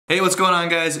Hey, what's going on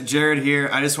guys? Jared here.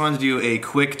 I just wanted to do a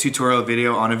quick tutorial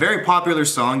video on a very popular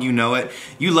song. You know it,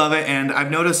 you love it, and I've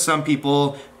noticed some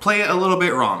people play it a little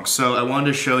bit wrong. So I wanted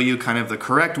to show you kind of the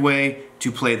correct way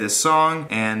to play this song,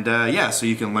 and yeah, so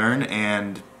you can learn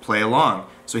and play along.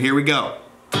 So here we go.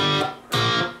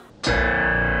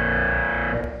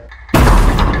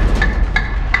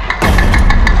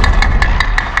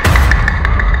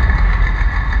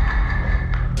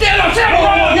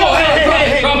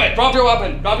 Drop your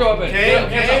weapon. Drop your weapon. Okay,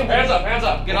 hands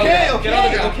up. Get on the ground. Get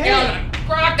on the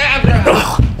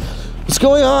ground. What's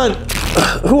going on?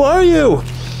 Who are you?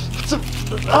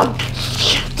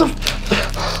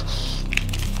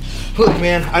 Look,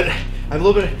 man, I'm a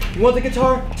little bit. You want the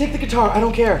guitar? Take the guitar. I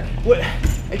don't care. What?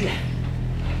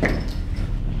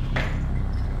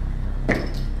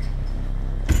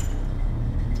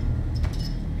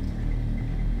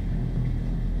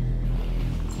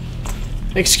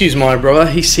 Excuse my brother,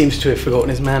 he seems to have forgotten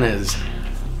his manners.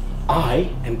 I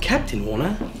am Captain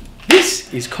Warner,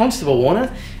 this is Constable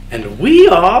Warner, and we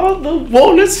are the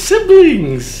Warner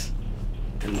siblings.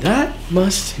 And that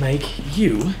must make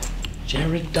you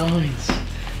Jared Dines.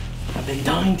 I've been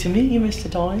dying to meet you, Mr.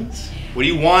 Dines. What do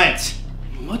you want?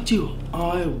 What do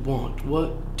I want?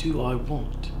 What do I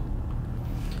want?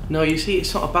 No, you see,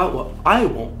 it's not about what I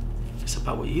want, it's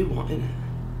about what you want, isn't it?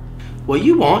 What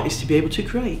you want is to be able to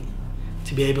create.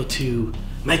 To be able to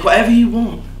make whatever you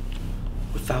want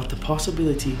without the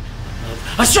possibility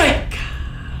of a strike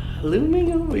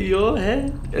looming over your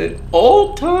head at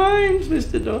all times,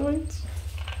 Mr. Dines.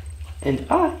 And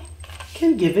I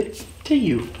can give it to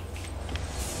you.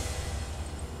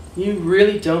 You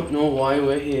really don't know why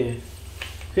we're here.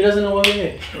 Who doesn't know why we're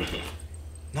here?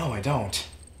 No, I don't.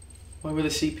 Why we're the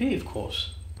CP, of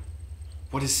course.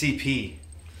 What is CP?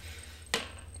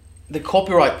 The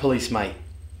copyright police, mate.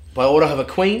 By order of a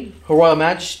queen, Her Royal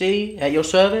Majesty, at your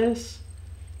service.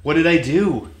 What did I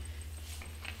do?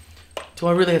 Do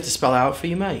I really have to spell it out for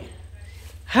you, mate?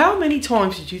 How many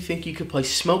times did you think you could play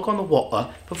Smoke on the Water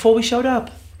before we showed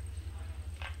up?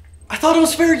 I thought it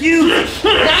was fair use.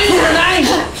 Nine!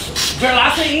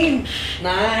 Verlassing!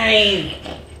 9!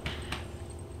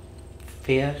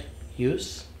 Fair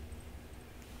use?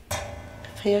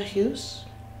 Fair use?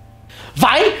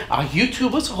 Why are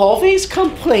YouTubers always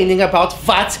complaining about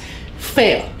what's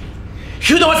fair?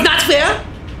 You know what's not fair?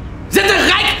 That the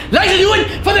Reich likes doing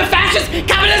for the fascist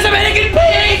capitalist American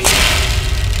pigs!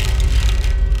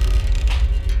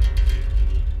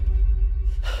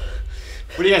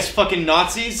 What are you guys, fucking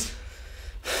Nazis?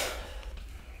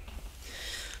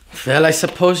 Well, I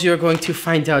suppose you're going to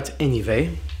find out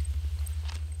anyway.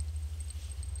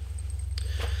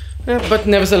 But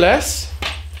nevertheless,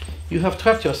 you have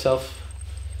trapped yourself.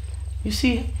 You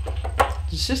see,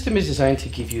 the system is designed to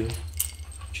give you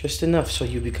just enough so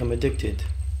you become addicted.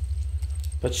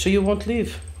 But so you won't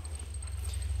leave.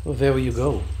 Well, there you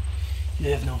go.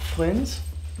 You have no friends,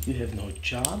 you have no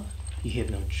job, you have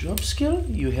no job skill,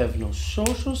 you have no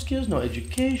social skills, no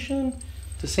education.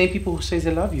 The same people who say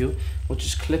they love you will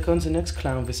just click on the next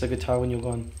clown with a guitar when you're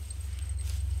gone.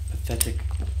 Pathetic.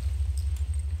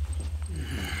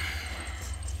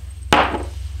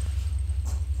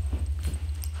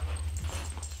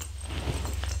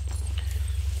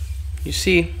 You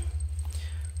see,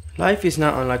 life is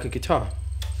not unlike a guitar.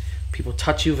 People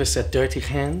touch you with their dirty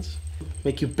hands,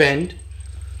 make you bend,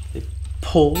 they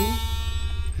pull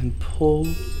and pull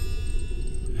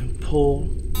and pull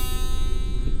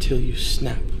until you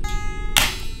snap.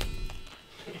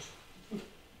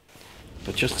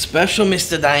 But you're special,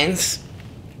 Mr. Dines.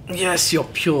 Yes, you're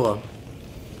pure.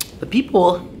 The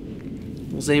people,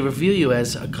 they review you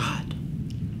as a god.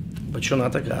 But you're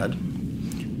not a god.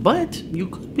 But you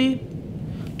could be.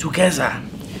 Together,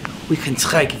 we can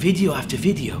track video after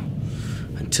video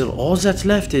until all that's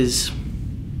left is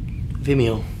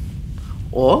Vimeo.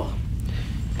 Or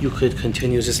you could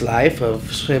continue this life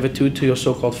of servitude to your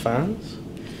so-called fans.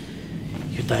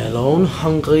 You die alone,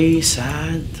 hungry,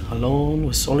 sad, alone,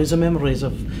 with only the memories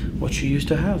of what you used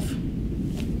to have.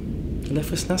 And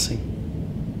left with nothing.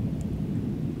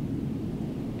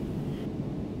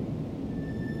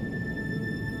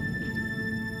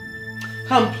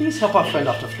 Come, please help our friend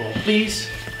off the floor, please.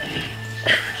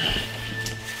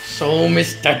 So,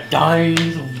 Mr.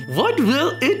 Dines, what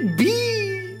will it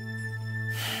be?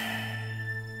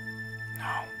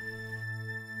 No.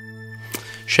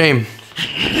 Shame.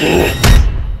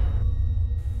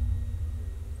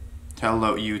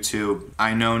 Hello YouTube.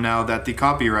 I know now that the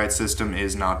copyright system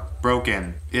is not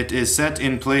broken. It is set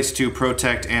in place to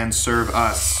protect and serve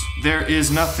us. There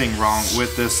is nothing wrong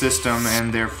with the system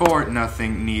and therefore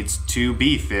nothing needs to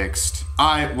be fixed.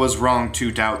 I was wrong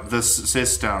to doubt the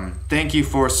system. Thank you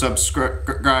for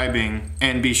subscribing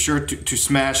and be sure to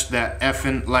smash that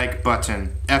effing like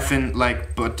button. Effing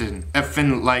like button.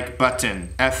 Effing like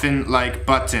button. Effing like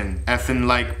button. Effing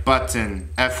like button.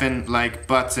 Effing like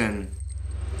button.